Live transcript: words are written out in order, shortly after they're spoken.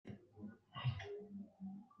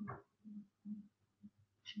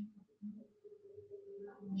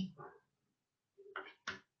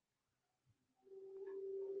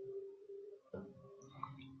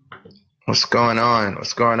What's going on?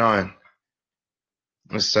 What's going on?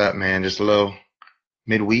 What's up, man? Just a little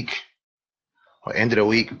midweek or end of the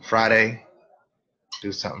week, Friday.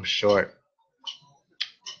 Do something short.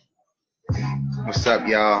 What's up,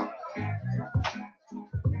 y'all?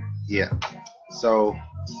 Yeah. So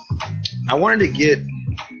I wanted to get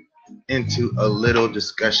into a little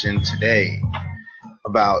discussion today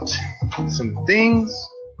about some things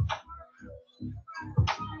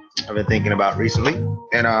I've been thinking about recently,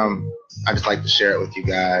 and I just like to share it with you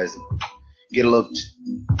guys. Get a little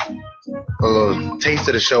taste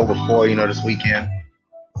of the show before this weekend.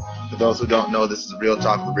 For those who don't know, this is Real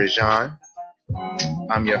Talk with Rajon.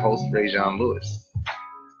 I'm your host, Rajon Lewis.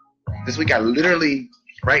 This week,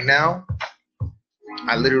 right now,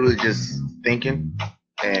 I literally just thinking,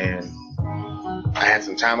 and I had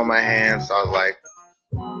some time on my hands, so I was like,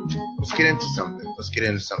 let's get into something. Let's get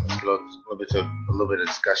into something. A little bit of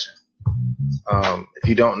discussion. If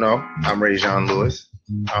you don't know, I'm Rajon Lewis.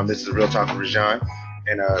 This is Real Talk with Rajon,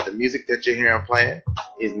 and the music that you're hearing playing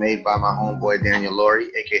is made by my homeboy Daniel Laurie,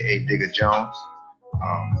 aka Digga Jones.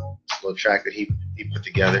 A little track that he put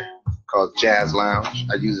together called Jazz Lounge.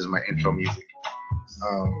 I use it as my intro music.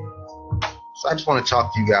 So I just want to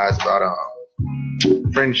talk to you guys about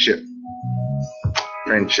friendship.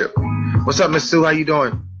 Friendship. What's up, Miss Sue? How you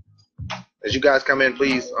doing? As you guys come in,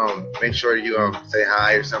 please make sure you say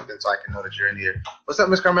hi or something so I can know that you're in here. What's up,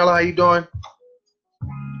 Miss Carmela? How you doing?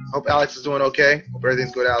 Hope Alex is doing okay. Hope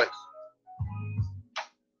everything's good, Alex.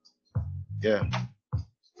 Yeah.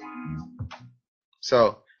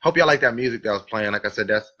 So hope y'all like that music that was playing. Like I said,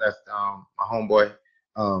 that's my homeboy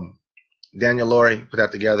Daniel Laurie put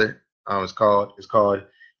that together. It's called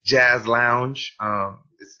Jazz Lounge.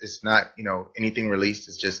 It's not anything released.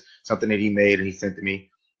 It's just something that he made and he sent to me,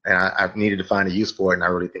 and I've needed to find a use for it. And I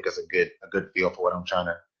really think it's a good feel for what I'm trying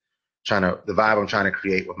to the vibe I'm trying to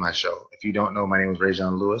create with my show. If you don't know, my name is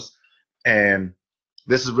Rajon Lewis, and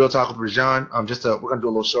this is Real Talk with Rajon. We're gonna do a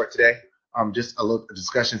little short today. Just a little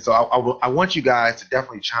discussion. So I want you guys to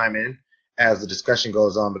definitely chime in as the discussion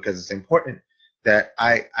goes on, because it's important that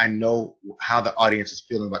I know how the audience is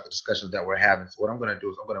feeling about the discussions that we're having. So what I'm gonna do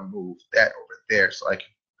is I'm gonna move that over there so I can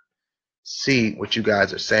see what you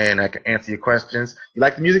guys are saying. I can answer your questions. You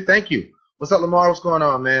like the music? Thank you. What's up, Lamar? What's going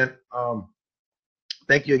on, man?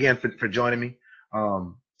 Thank you again for joining me.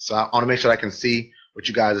 So I want to make sure I can see what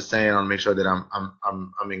you guys are saying. I want to make sure that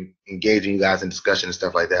I'm engaging you guys in discussion and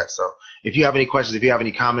stuff like that. So if you have any questions, if you have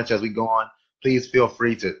any comments as we go on, please feel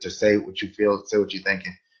free to say what you feel, say what you're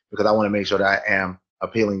thinking, because I want to make sure that I am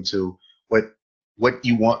appealing to what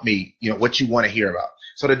you want me, what you want to hear about.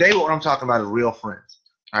 So today, what I'm talking about is real friends.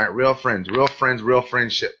 All right, real friends, real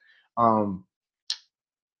friendship. A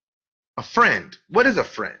friend. What is a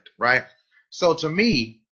friend, right? So to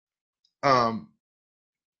me,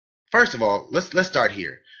 first of all, let's start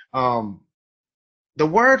here. The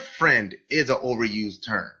word friend is an overused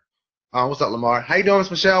term. What's up, Lamar? How you doing,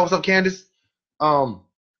 Miss Michelle? What's up, Candace? Um,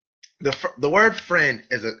 the word friend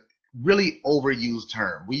is a really overused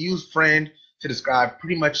term. We use friend to describe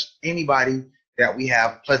pretty much anybody that we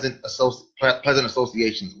have pleasant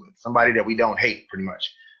associations with, somebody that we don't hate, pretty much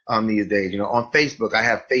these days. On Facebook, I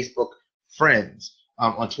have Facebook friends.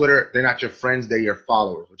 On Twitter, they're not your friends, they're your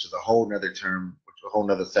followers, which is a whole nother term, a whole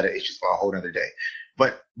nother set of issues for a whole nother day.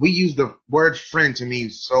 But we use the word friend to mean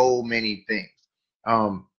so many things.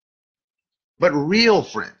 But real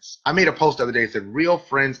friends, I made a post the other day that said real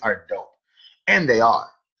friends are dope. And they are.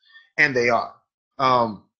 And they are.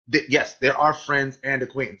 Yes, there are friends and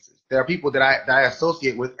acquaintances. There are people that I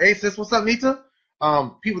associate with. Hey sis, what's up, Nita?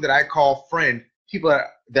 People that I call friend, people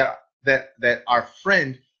that are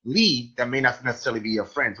friendly that may not necessarily be your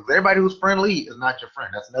friend. Because everybody who's friendly is not your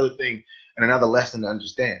friend. That's another thing and another lesson to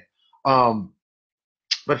understand.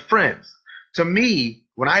 But friends, to me,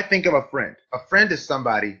 when I think of a friend is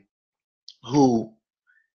somebody who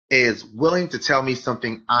is willing to tell me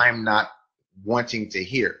something I'm not wanting to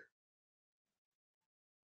hear.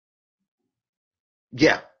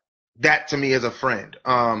 Yeah, that to me is a friend.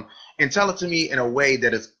 And tell it to me in a way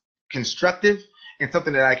that is constructive and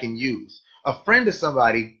something that I can use. A friend is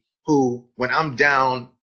somebody who, when I'm down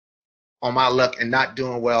on my luck and not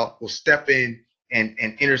doing well, will step in and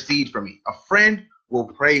intercede for me. A friend will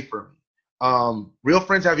pray for me. Real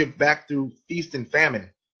friends have your back through feast and famine.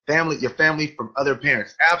 Your family from other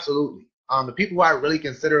parents. Absolutely. The people who I really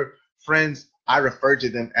consider friends, I refer to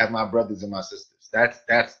them as my brothers and my sisters.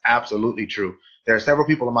 That's absolutely true. There are several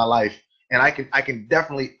people in my life, and I can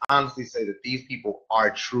definitely honestly say that these people are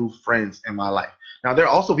true friends in my life. Now, there are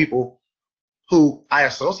also people who I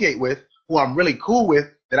associate with, who I'm really cool with,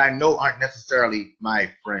 that I know aren't necessarily my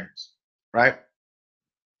friends, right?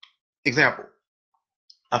 Example,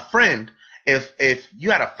 a friend, if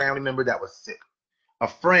you had a family member that was sick, a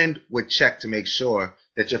friend would check to make sure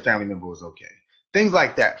that your family member was okay. Things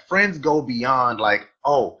like that. Friends go beyond like,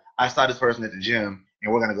 oh, I saw this person at the gym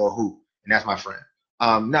and we're gonna go hoop, and that's my friend.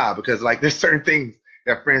 Nah, because like there's certain things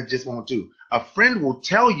that friends just won't do. A friend will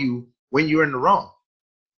tell you when you're in the wrong.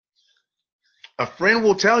 A friend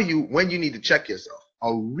will tell you when you need to check yourself.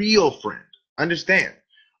 A real friend. Understand.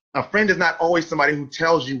 A friend is not always somebody who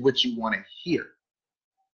tells you what you want to hear.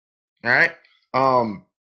 All right. Um,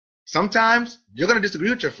 Sometimes you're going to disagree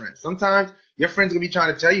with your friends. Sometimes your friend's going to be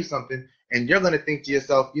trying to tell you something, and you're going to think to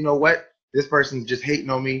yourself, you know what? This person's just hating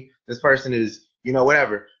on me. This person is,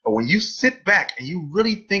 whatever. But when you sit back and you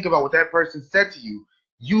really think about what that person said to you,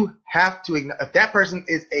 you have to, if that person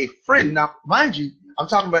is a friend, now, mind you, I'm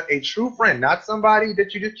talking about a true friend, not somebody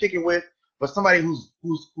that you just kick it with, but somebody whose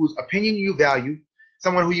opinion you value,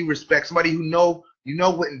 someone who you respect, somebody who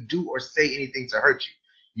wouldn't do or say anything to hurt you.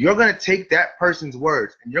 You're going to take that person's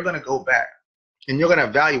words and you're going to go back and you're going to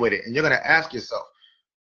evaluate it and you're going to ask yourself,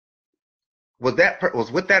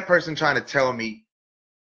 was what that person trying to tell me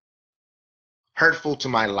hurtful to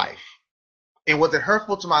my life? And was it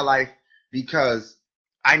hurtful to my life because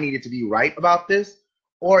I needed to be right about this?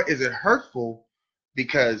 Or is it hurtful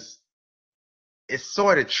because it's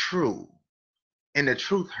sort of true and the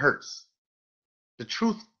truth hurts? The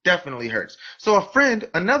truth definitely hurts. So a friend,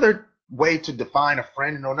 another way to define a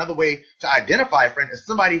friend and another way to identify a friend is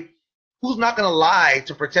somebody who's not going to lie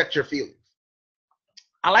to protect your feelings.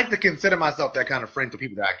 I like to consider myself that kind of friend to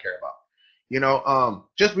people that I care about.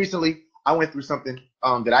 Just recently I went through something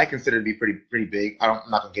that I consider to be pretty big. I'm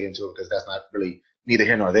not gonna get into it because that's not really neither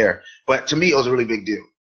here nor there. But to me, it was a really big deal.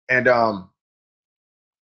 And I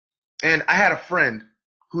had a friend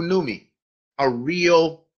who knew me, a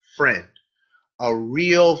real friend, a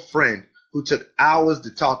real friend who took hours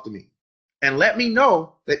to talk to me and let me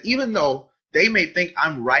know that even though they may think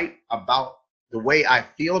I'm right about the way I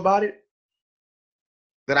feel about it,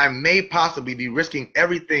 that I may possibly be risking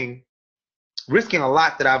everything, risking a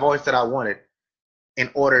lot that I've always said I wanted in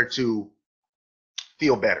order to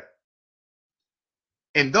feel better.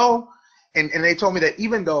 And they told me that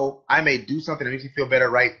even though I may do something that makes me feel better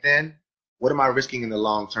right then, what am I risking in the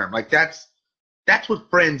long term? Like that's what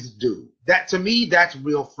friends do. That to me, that's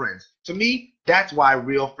real friends. To me, that's why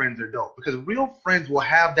real friends are dope. Because real friends will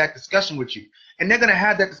have that discussion with you. And they're gonna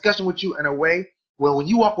have that discussion with you in a way where when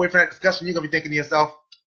you walk away from that discussion, you're gonna be thinking to yourself,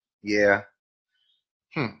 yeah,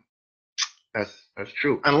 that's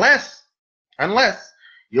true. Unless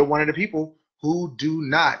you're one of the people who do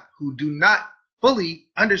not fully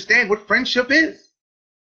understand what friendship is.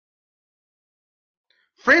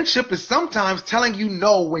 Friendship is sometimes telling you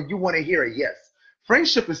no when you want to hear a yes.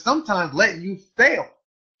 Friendship is sometimes letting you fail.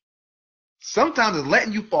 Sometimes it's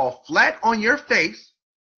letting you fall flat on your face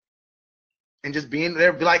and just being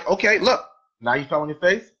there, be like, okay, look, now you fell on your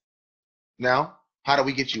face. Now, how do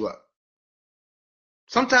we get you up?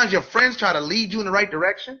 Sometimes your friends try to lead you in the right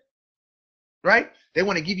direction, right? They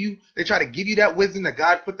try to give you that wisdom that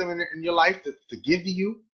God put them in your life to give to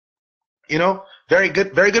you. Very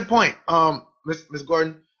good point. Miss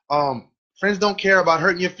Gordon. Friends don't care about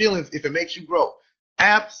hurting your feelings if it makes you grow.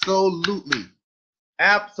 Absolutely.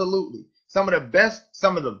 Absolutely. Some of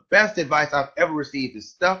the best advice I've ever received is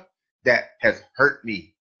stuff that has hurt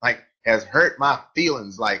me. Like has hurt my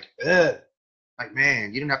feelings. Like, ugh. Like,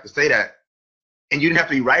 man, you didn't have to say that. And you didn't have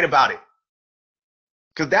to be right about it.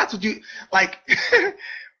 Because that's what you like.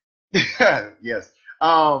 Yes.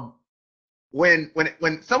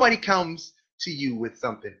 When somebody comes to you with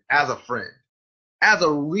something as a friend, as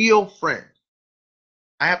a real friend,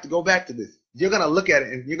 I have to go back to this. You're gonna look at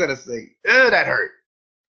it and you're gonna say, "Oh, that hurt.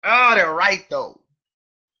 Oh, they're right though,"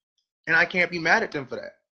 and I can't be mad at them for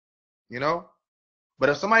that, you know. But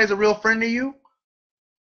if somebody's a real friend to you,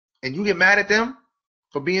 and you get mad at them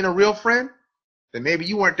for being a real friend, then maybe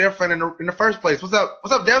you weren't their friend in the first place. What's up?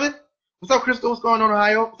 What's up, Devin? What's up, Crystal? What's going on,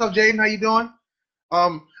 Ohio? What's up, Jaden? How you doing?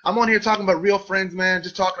 I'm on here talking about real friends, man.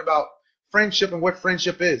 Just talking about friendship and what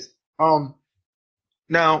friendship is.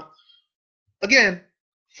 Now, again,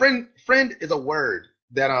 friend is a word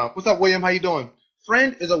that what's up, William? How you doing?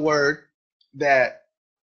 Friend is a word that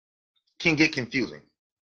can get confusing.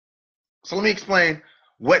 So let me explain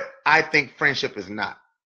what I think friendship is not.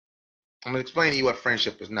 I'm gonna explain to you what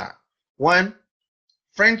friendship is not. One,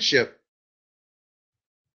 friendship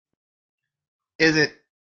isn't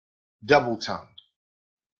double tongued.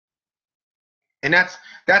 And that's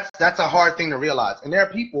a hard thing to realize. And there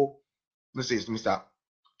are people, let me stop.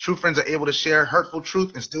 True friends are able to share hurtful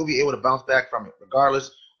truth and still be able to bounce back from it,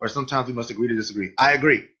 regardless, or sometimes we must agree to disagree. I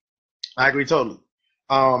agree totally.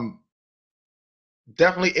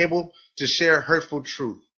 definitely able to share hurtful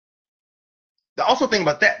truth. The also thing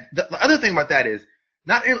about that, the other thing about that is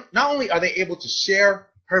not only are they able to share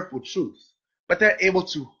hurtful truths, but they're able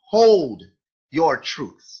to hold your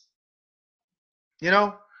truths. You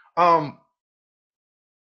know, um,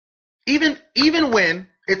 even when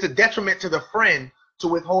it's a detriment to the friend to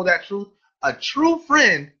withhold that truth, a true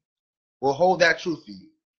friend will hold that truth for you.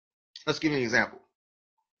 Let's give you an example.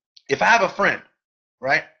 If I have a friend,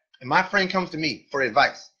 right, and my friend comes to me for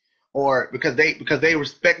advice, or because they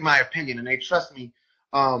respect my opinion and they trust me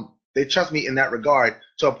in that regard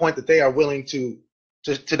to a point that they are willing to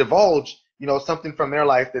divulge, something from their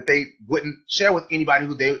life that they wouldn't share with anybody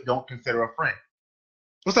who they don't consider a friend.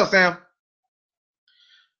 What's up, Sam?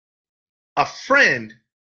 A friend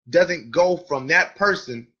doesn't go from that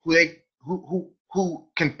person who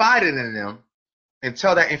confided in them and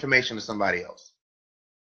tell that information to somebody else.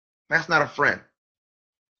 That's not a friend.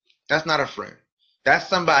 That's not a friend. That's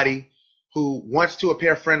somebody who wants to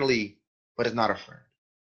appear friendly, but is not a friend.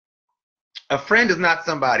 A friend is not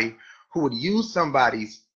somebody who would use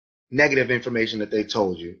somebody's negative information that they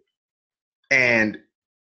told you and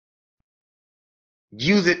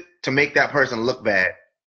use it to make that person look bad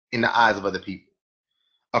in the eyes of other people.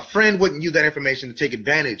 A friend wouldn't use that information to take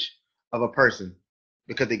advantage of a person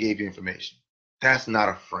because they gave you information. That's not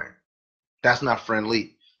a friend. That's not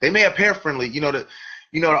friendly. They may appear friendly. There's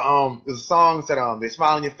a song that they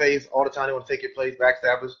smile in your face all the time. They want to take your place,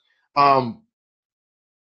 backstabbers.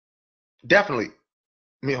 Definitely.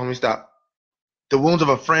 Let me stop. The wounds of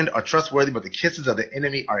a friend are trustworthy, but the kisses of the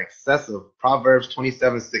enemy are excessive. Proverbs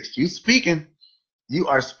 27:6. You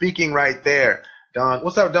are speaking right there, Don.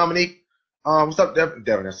 What's up, Dominique? What's up,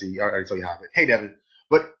 Devin? I see you. I already told you how it. Hey, Devin.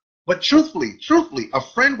 But truthfully, a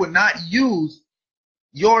friend would not use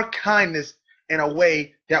your kindness in a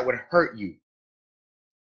way that would hurt you.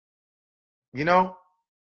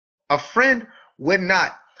 A friend would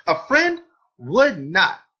not. A friend would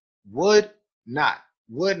not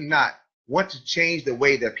want to change the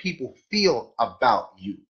way that people feel about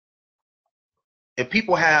you. If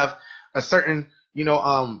people have a certain,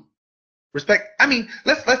 respect. I mean,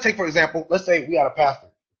 let's take for example. Let's say we had a pastor.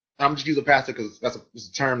 I'm just using pastor because it's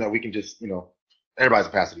a term that we can just, everybody's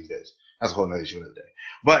a pastor these days. That's a whole nother issue another day.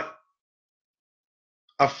 But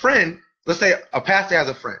a friend, let's say a pastor has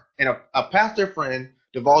a friend, and a pastor friend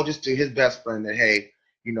divulges to his best friend that, hey,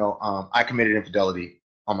 I committed infidelity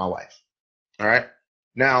on my wife. All right.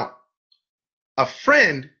 Now, a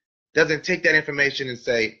friend doesn't take that information and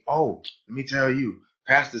say, oh, let me tell you,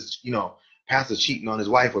 pastor's cheating on his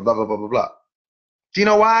wife or blah, blah, blah, blah, blah. Do you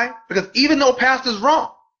know why? Because even though pastor's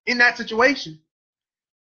wrong in that situation,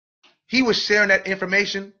 he was sharing that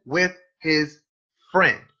information with his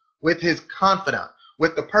friend, with his confidant,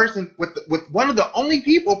 with the person, with one of the only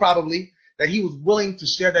people probably that he was willing to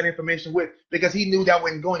share that information with, because he knew that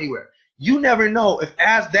wouldn't go anywhere. You never know if,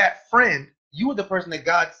 as that friend, you were the person that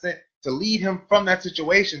God sent to lead him from that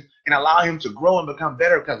situation and allow him to grow and become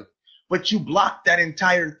better because of it. But you blocked that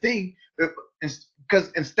entire thing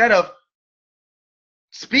because instead of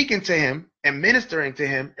speaking to him and ministering to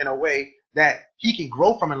him in a way that he can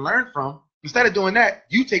grow from and learn from, instead of doing that,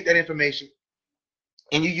 you take that information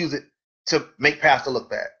and you use it to make pastor look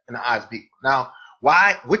bad in the eyes of people. Now,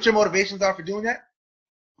 what your motivations are for doing that,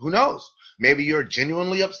 who knows? Maybe you're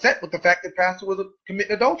genuinely upset with the fact that pastor was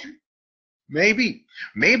committing adultery. Maybe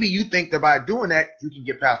you think that by doing that, you can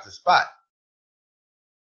get past the spot.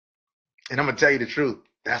 And I'm going to tell you the truth.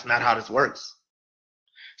 That's not how this works.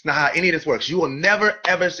 It's not how any of this works. You will never,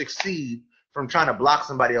 ever succeed from trying to block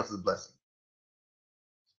somebody else's blessing.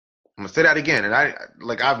 I'm going to say that again. And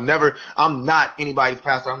I'm not anybody's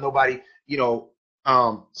pastor. I'm nobody,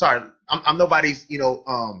 I'm nobody's,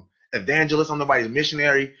 evangelist. I'm nobody's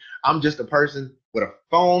missionary. I'm just a person with a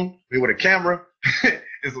phone, with a camera,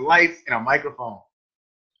 there's lights and a microphone.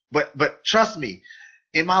 But trust me,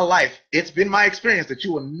 in my life, it's been my experience that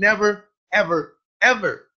you will never, ever,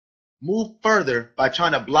 ever move further by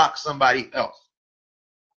trying to block somebody else.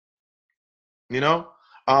 Drake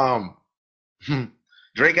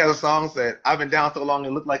has a song said, I've been down so long,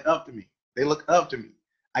 it looked like up to me. They look up to me.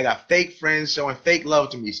 I got fake friends showing fake love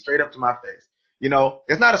to me, straight up to my face.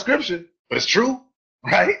 It's not a scripture, but it's true,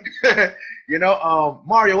 right?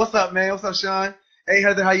 Mario, what's up, man? What's up, Sean? Hey,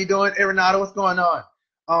 Heather, how you doing? Hey, Renato, what's going on?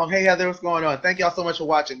 Hey, Heather, what's going on? Thank y'all so much for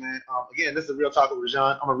watching, man. Again, this is Real Talk with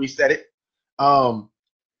Rajan. I'm going to reset it.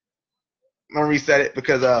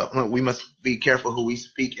 Because we must be careful who we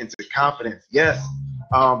speak into confidence. Yes,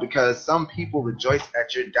 because some people rejoice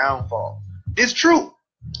at your downfall. It's true.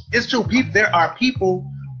 It's true. There are people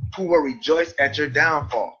who will rejoice at your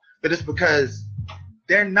downfall, but it's because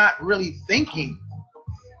they're not really thinking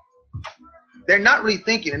they're not really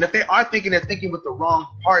thinking. And if they are thinking, they're thinking with the wrong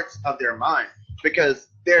parts of their mind. Because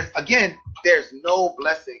there's no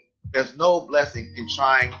blessing. There's no blessing in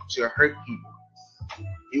trying to hurt people.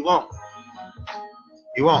 You won't.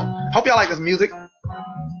 You won't. Hope y'all like this music.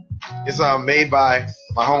 It's made by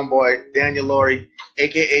my homeboy Daniel Laurie,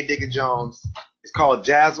 aka Digga Jones. It's called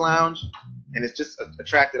Jazz Lounge, and it's just a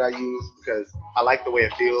track that I use because I like the way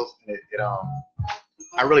it feels, and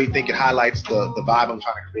I really think it highlights the vibe I'm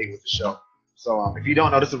trying to create with the show. So if you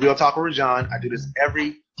don't know, this is Real Talk with Rajon. I do this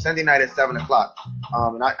every Sunday night at 7 o'clock,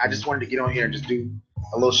 and I just wanted to get on here and just do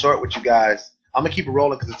a little short with you guys. I'm gonna keep it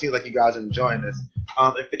rolling because it seems like you guys are enjoying this.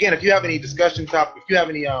 If you have any discussion topic, if you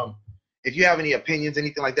have any opinions,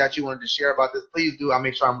 anything like that you wanted to share about this, please do. I'll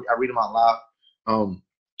make sure I read them out loud.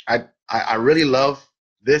 I really love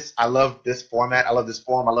this. I love this format. I love this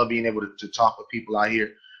forum. I love being able to talk with people out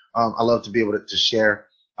here. I love to be able to share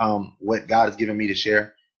what God has given me to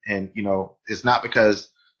share. And, it's not because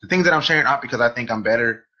the things that I'm sharing aren't because I think I'm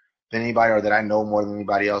better than anybody or that I know more than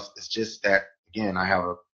anybody else. It's just that, again, I have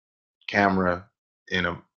a camera and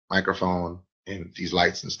a microphone and these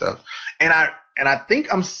lights and stuff. And I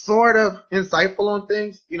think I'm sort of insightful on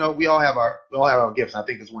things. We all have our gifts. I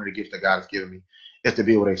think it's one of the gifts that God has given me is to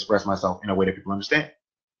be able to express myself in a way that people understand.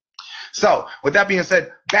 So with that being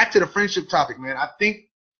said, back to the friendship topic, man. I think,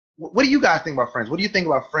 what do you guys think about friends? What do you think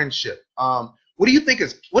about friendship? What do you think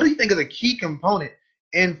is a key component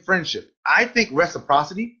in friendship? I think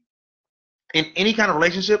reciprocity in any kind of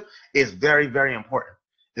relationship is very, very important.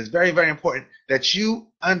 It's very, very important that you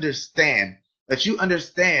understand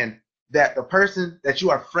that the person that you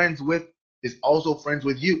are friends with is also friends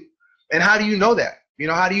with you. And how do you know that?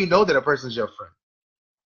 How do you know that a person's your friend?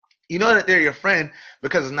 You know that they're your friend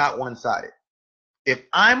because it's not one-sided. If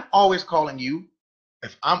I'm always calling you,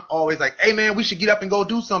 if I'm always like, hey man, we should get up and go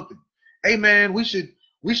do something. Hey man, we should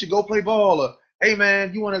go play ball, or hey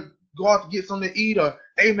man, you want to go out to get something to eat, or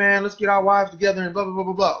hey man, let's get our wives together and blah blah blah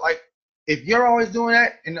blah blah. Like, if you're always doing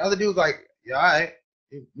that and the other dude's like, yeah, all right,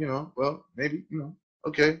 well, maybe,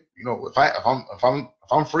 okay, if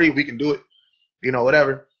I'm free, we can do it,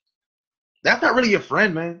 whatever. That's not really your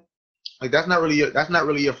friend, man. Like, that's not really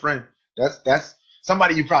your friend. That's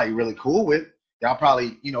somebody you're probably really cool with. Y'all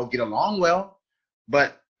probably, get along well,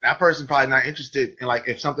 but that person probably not interested in, like,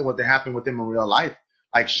 if something were to happen with them in real life,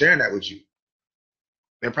 like sharing that with you.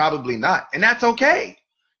 They're probably not. And that's okay.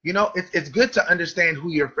 It's good to understand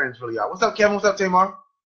who your friends really are. What's up, Kevin? What's up, Tamar?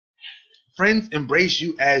 Friends embrace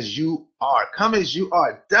you as you are. Come as you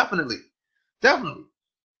are. Definitely. Definitely.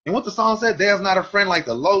 And what the song said, there's not a friend like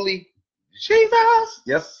the lowly Jesus.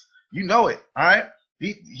 Yes, you know it. All right.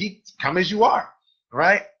 He come as you are.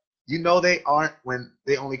 Right. They aren't when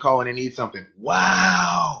they only call when they need something.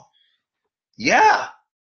 Wow. Yeah.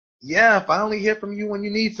 Yeah. If I only hear from you when you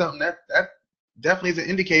need something, that definitely is an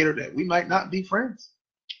indicator that we might not be friends.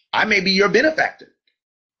 I may be your benefactor.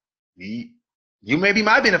 You may be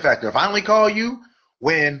my benefactor. If I only call you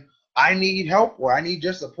when I need help, or I need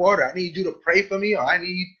your support, or I need you to pray for me, or I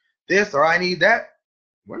need this, or I need that,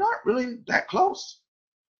 we're not really that close.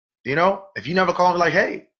 If you never call me like,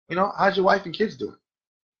 hey, how's your wife and kids doing?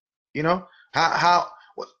 How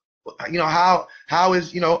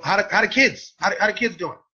the kids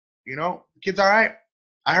doing? Kids all right?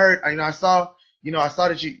 I heard, I saw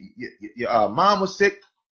that your mom was sick.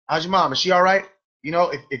 How's your mom? Is she all right?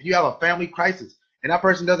 If you have a family crisis and that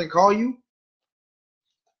person doesn't call you,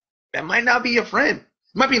 that might not be your friend. It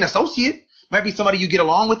might be an associate. It might be somebody you get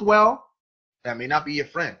along with well. That may not be your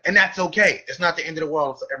friend. And that's okay. It's not the end of the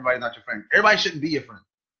world, so everybody's not your friend. Everybody shouldn't be your friend.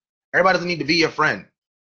 Everybody doesn't need to be your friend.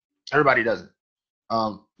 Everybody doesn't.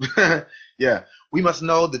 Yeah. We must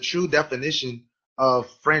know the true definition of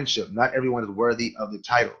friendship. Not everyone is worthy of the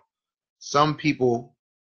title. Some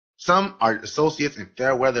are associates and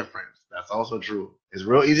fair weather friends. That's also true. It's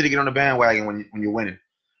real easy to get on the bandwagon when you're winning.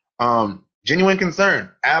 Genuine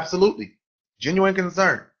concern. Absolutely. Genuine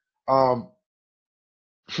concern.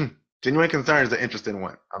 Genuine concern is an interesting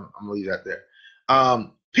one. I'm gonna leave that there.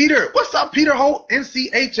 Peter, what's up, Peter Holt,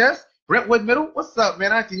 NCHS, Brentwood Middle? What's up,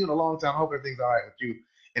 man? I haven't seen you in a long time. I hope everything's all right with you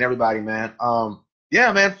and everybody, man.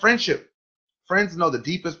 Yeah, man, friendship. Friends know the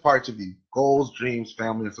deepest parts of you: goals, dreams,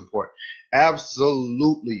 family, and support.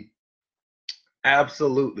 Absolutely.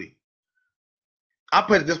 Absolutely. I'll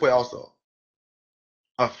put it this way also.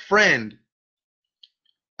 A friend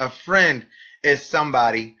is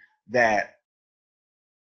somebody that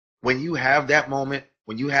when you have that moment,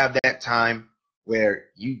 when you have that time where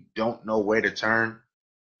you don't know where to turn,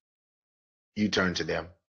 you turn to them.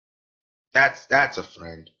 That's a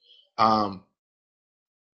friend.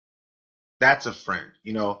 That's a friend.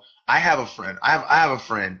 I have a friend. I have a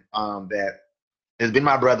friend that It's been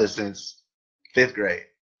my brother since fifth grade.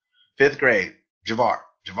 Fifth grade, Javar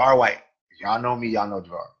White. If y'all know me, y'all know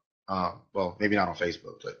Javar. Well, maybe not on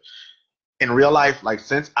Facebook, but in real life, like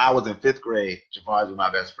since I was in fifth grade, Javar's been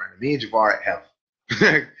my best friend. Me and Javar have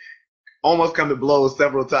almost come to blows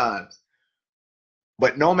several times.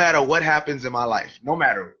 But no matter what happens in my life, no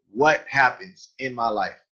matter what happens in my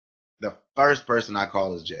life, the first person I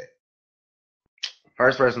call is Jay.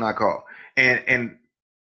 First person I call. And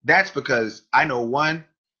that's because I know one,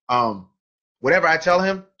 whatever I tell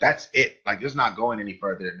him, that's it. Like it's not going any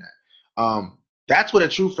further than that. That's what a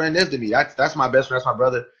true friend is to me. That's my best friend, that's my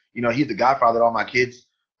brother. You know, he's the godfather of all my kids.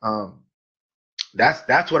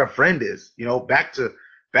 That's what a friend is. You know, back to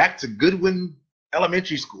Goodwin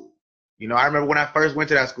Elementary School. You know, I remember when I first went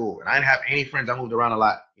to that school and I didn't have any friends. I moved around a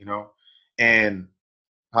lot, you know, and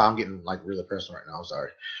I'm getting like really personal right now. I'm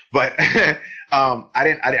sorry, but I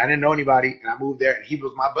didn't know anybody, and I moved there, and he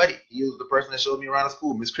was my buddy. He was the person that showed me around the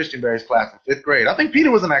school, Miss Christianberry's class in fifth grade. I think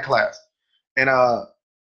Peter was in that class, and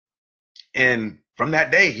from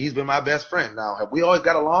that day, he's been my best friend. Now, have we always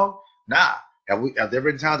got along? Nah. Have there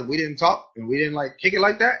been times that we didn't talk and we didn't like kick it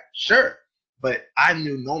like that? Sure, but I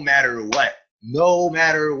knew no matter what, if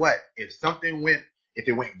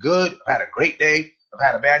it went good, I've had a great day, I've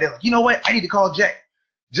had a bad day. Like, you know what? I need to call Jay.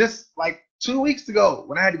 Just like 2 weeks ago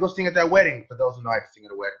when I had to go sing at that wedding. For those who know, I had to sing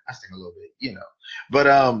at a wedding. I sing a little bit, you know. But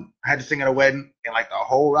I had to sing at a wedding, and like the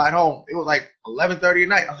whole ride home, it was like 11:30 at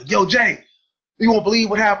night. I was like, "Yo, Jay, you won't believe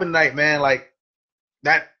what happened tonight, man." Like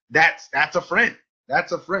that's a friend.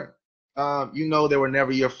 That's a friend. You know they were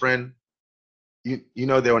never your friend. You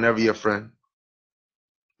know they were never your friend.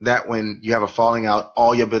 That when you have a falling out,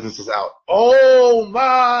 all your business is out. Oh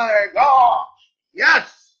my gosh!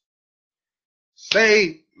 Yes.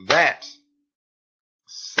 Say that.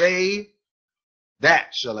 Say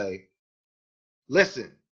that, Chalet.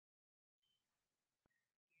 Listen,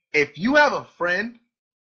 if you have a friend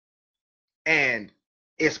and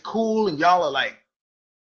it's cool and y'all are like,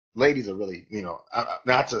 ladies are really, you know,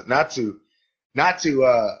 not to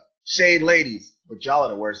shade ladies, but y'all are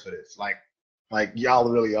the worst for this. Like y'all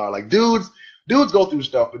really are. Like dudes go through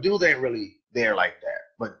stuff, but dudes ain't really there like that.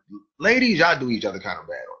 But ladies, y'all do each other kind of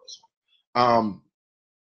bad on this one.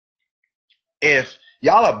 If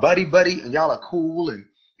y'all are buddy and y'all are cool and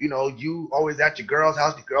you know you always at your girl's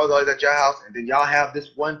house, the girl's always at your house, and then y'all have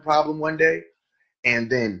this one problem one day, and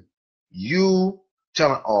then you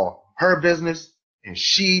telling all her business and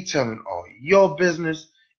she telling all your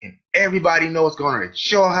business, and everybody knows what's going on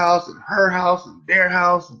at your house and her house and their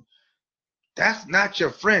house, and that's not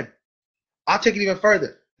your friend. I'll take it even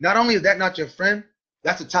further. Not only is that not your friend,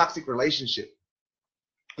 that's a toxic relationship,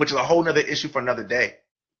 which is a whole nother issue for another day.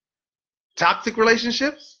 Toxic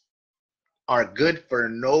relationships are good for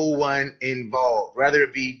no one involved, whether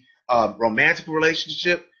it be a romantic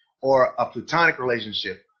relationship or a platonic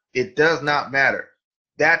relationship. It does not matter.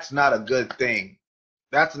 That's not a good thing.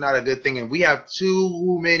 That's not a good thing. And we have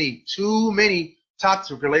too many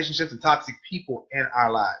toxic relationships and toxic people in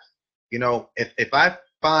our lives. You know, if I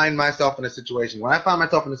find myself in a situation, when I find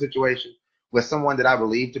myself in a situation with someone that I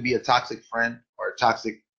believe to be a toxic friend or a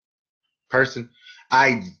toxic person,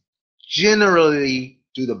 I generally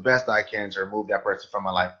do the best I can to remove that person from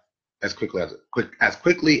my life as quickly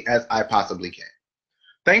as I possibly can.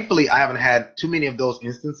 Thankfully, I haven't had too many of those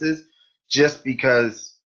instances just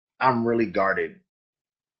because I'm really guarded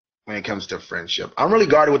when it comes to friendship. I'm really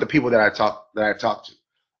guarded with the people that I talk to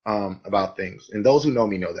about things. And those who know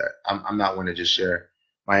me know that. I'm not one to just share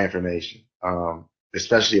my information,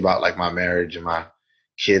 especially about like my marriage and my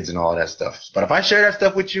kids and all that stuff. But if I share that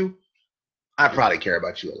stuff with you, I probably care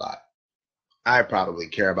about you a lot. I probably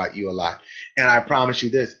care about you a lot. And I promise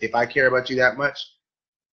you this, if I care about you that much,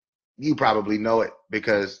 you probably know it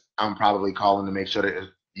because I'm probably calling to make sure that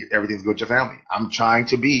everything's good with your family. I'm trying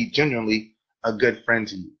to be genuinely a good friend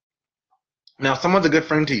to you. Now, if someone's a good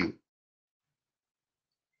friend to you,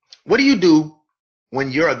 what do you do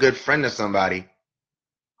when you're a good friend to somebody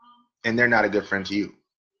and they're not a good friend to you?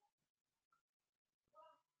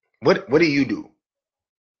 What do you do?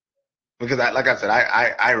 Because like I said,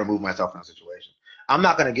 I remove myself from the situation. I'm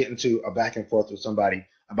not going to get into a back and forth with somebody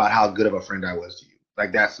about how good of a friend I was to you.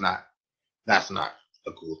 Like that's not a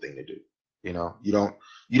cool thing to do. You know, you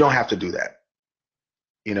don't have to do that.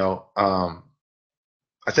 You know, I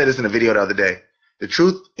said this in a video the other day. The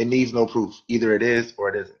truth, it needs no proof. Either it is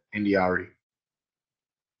or it isn't. Indiari.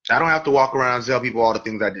 I don't have to walk around and tell people all the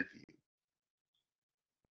things I did for you.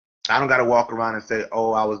 I don't got to walk around and say,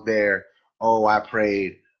 oh, I was there. Oh, I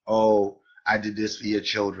prayed. Oh, I did this for your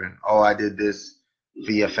children. Oh, I did this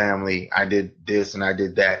for your family. I did this and I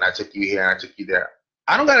did that. And I took you here and I took you there.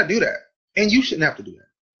 I don't got to do that. And you shouldn't have to do that.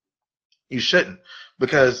 You shouldn't,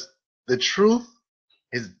 because the truth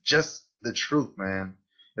is just the truth, man.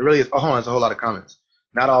 It really is. Oh, hold on, there's a whole lot of comments.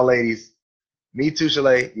 Not all ladies. Me too,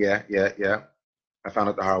 Chalet. Yeah, yeah, yeah. I found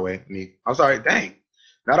out the hard way. I'm sorry. Dang.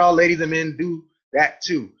 Not all ladies and men do that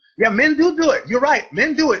too. Yeah, men do it. You're right.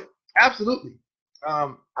 Men do it. Absolutely. I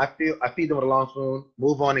feed them with a long spoon,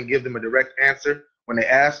 move on and give them a direct answer when they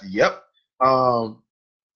ask. Yep.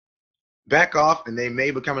 Back off and they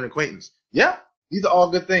may become an acquaintance. Yeah. These are all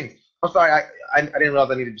good things. I'm sorry. I didn't realize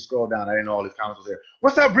I needed to scroll down. I didn't know all these comments was there.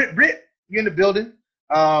 What's up, Britt? Britt, you in the building?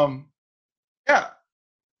 Yeah.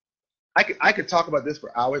 I could talk about this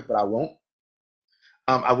for hours, but I won't.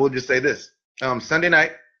 I will just say this. Sunday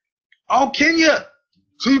night. Oh, Kenya!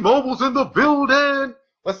 T-Mobile's in the building.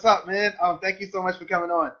 What's up, man? Thank you so much for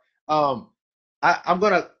coming on.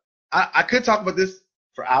 I could talk about this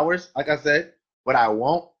for hours, like I said, but I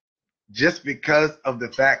won't, just because of the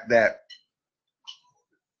fact that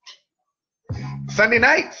Sunday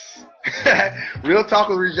nights, Real Talk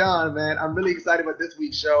with Rajon, man. I'm really excited about this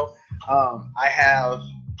week's show. I have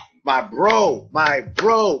my bro, my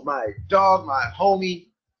dog, my homie,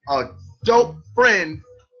 a dope friend,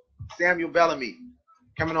 Samuel Bellamy,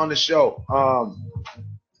 coming on the show.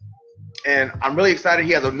 And I'm really excited.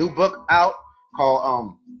 He has a new book out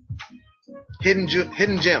called Hidden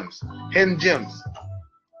Gems.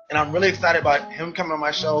 And I'm really excited about him coming on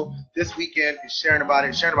my show this weekend and sharing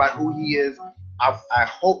about who he is. I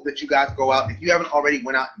hope that you guys go out. If you haven't already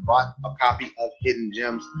went out and bought a copy of Hidden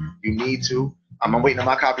Gems, you need to. I'm waiting on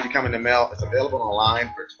my copy to come in the mail. It's available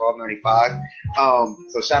online for $12.95.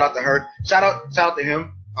 So shout out to her. Shout out to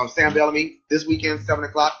him. Sam Bellamy, this weekend, 7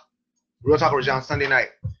 o'clock. Real Talk with Rajon, Sunday night.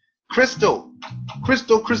 Crystal,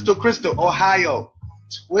 Ohio.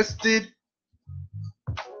 Twisted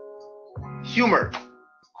Humor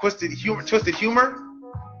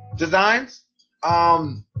Designs.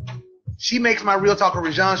 She makes my Real Talk with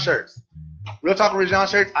Rajon shirts. Real Talk with Rajon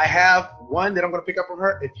shirts. I have one that I'm going to pick up from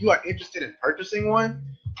her. If you are interested in purchasing one,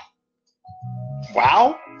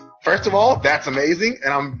 wow. First of all, that's amazing,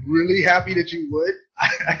 and I'm really happy that you would.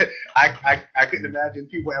 I couldn't imagine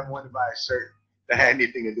people ever wanted to buy a shirt that had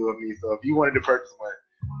anything to do with me. So if you wanted to purchase one,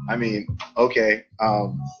 I mean, okay,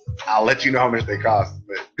 I'll let you know how much they cost,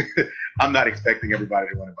 but I'm not expecting everybody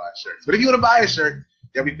to want to buy shirts. But if you want to buy a shirt,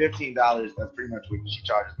 they'll be $15. That's pretty much what she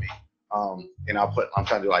charges me. And I'm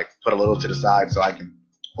trying to put a little to the side so I can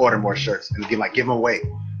order more shirts and give them away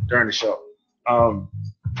during the show.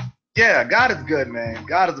 Yeah, God is good, man.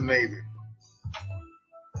 God is amazing.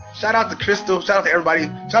 Shout out to Crystal. Shout out to everybody.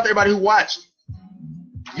 Shout out to everybody who watched.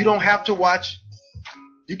 You don't have to watch.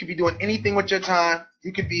 You could be doing anything with your time.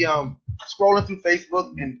 You could be scrolling through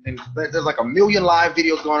Facebook and there's like a million live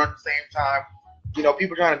videos going on at the same time. You know,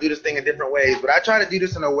 people trying to do this thing in different ways, but I try to do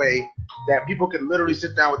this in a way that people can literally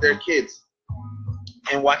sit down with their kids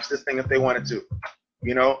and watch this thing if they wanted to.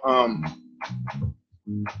 You know,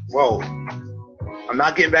 whoa, I'm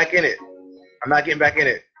not getting back in it.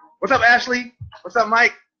 What's up, Ashley? What's up,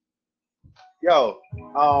 Mike? Yo,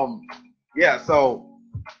 yeah, so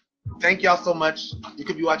thank y'all so much. You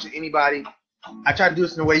could be watching anybody. I try to do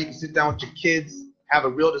this in a way you can sit down with your kids, have a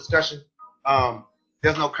real discussion.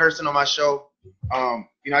 There's no cursing on my show.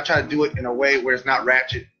 You know, I try to do it in a way where it's not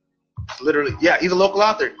ratchet. It's literally, yeah, he's a local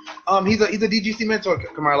author. He's a DGC mentor,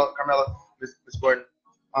 Carmela, Miss Gordon.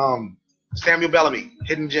 Samuel Bellamy,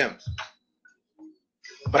 Hidden Gems.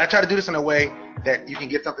 But I try to do this in a way that you can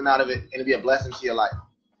get something out of it and it'll be a blessing to your life.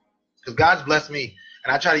 Because God's blessed me,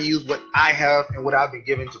 and I try to use what I have and what I've been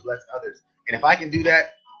given to bless others. And if I can do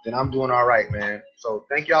that, then I'm doing all right, man. So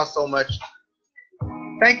thank y'all so much.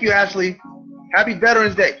 Thank you, Ashley. Happy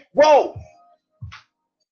Veterans Day. Whoa!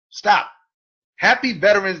 Stop. Happy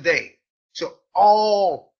Veterans Day to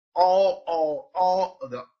all of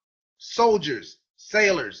the soldiers,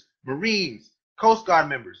 sailors, Marines, Coast Guard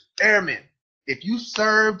members, airmen. If you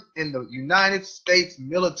served in the United States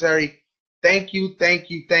military, thank you.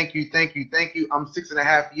 I'm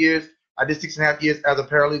 6.5 years. I did 6.5 years as a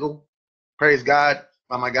paralegal. Praise God.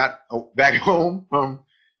 I got back home from,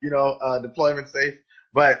 deployment safe.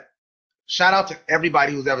 But shout out to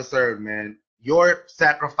everybody who's ever served, man. Your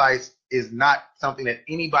sacrifice is not something that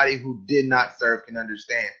anybody who did not serve can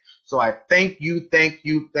understand. So I thank you.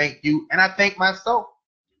 And I thank myself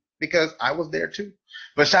because I was there too.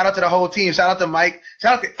 But shout out to the whole team. Shout out to Mike.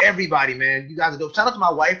 Shout out to everybody, man. You guys are dope. Shout out to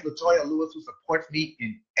my wife, Latoya Lewis, who supports me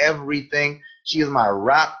in everything. She is my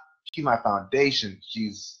rock. She's my foundation.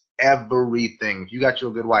 She's everything. If you got you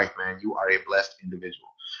a good wife, man, you are a blessed individual.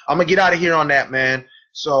 I'm going to get out of here on that, man.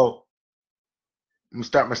 So I'm going to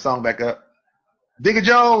start my song back up. Digger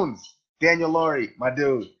Jones, Daniel Laurie, my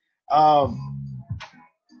dude.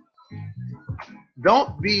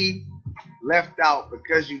 Don't be left out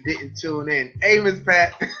because you didn't tune in. Hey, Miss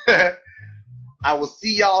Pat. I will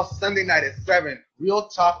see y'all Sunday night at 7. Real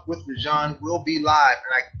Talk with Rajon will be live,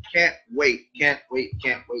 and I can't wait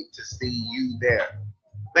to see you there.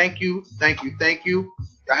 Thank you.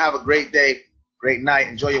 Y'all have a great day, great night.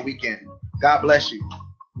 Enjoy your weekend. God bless you.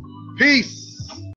 Peace.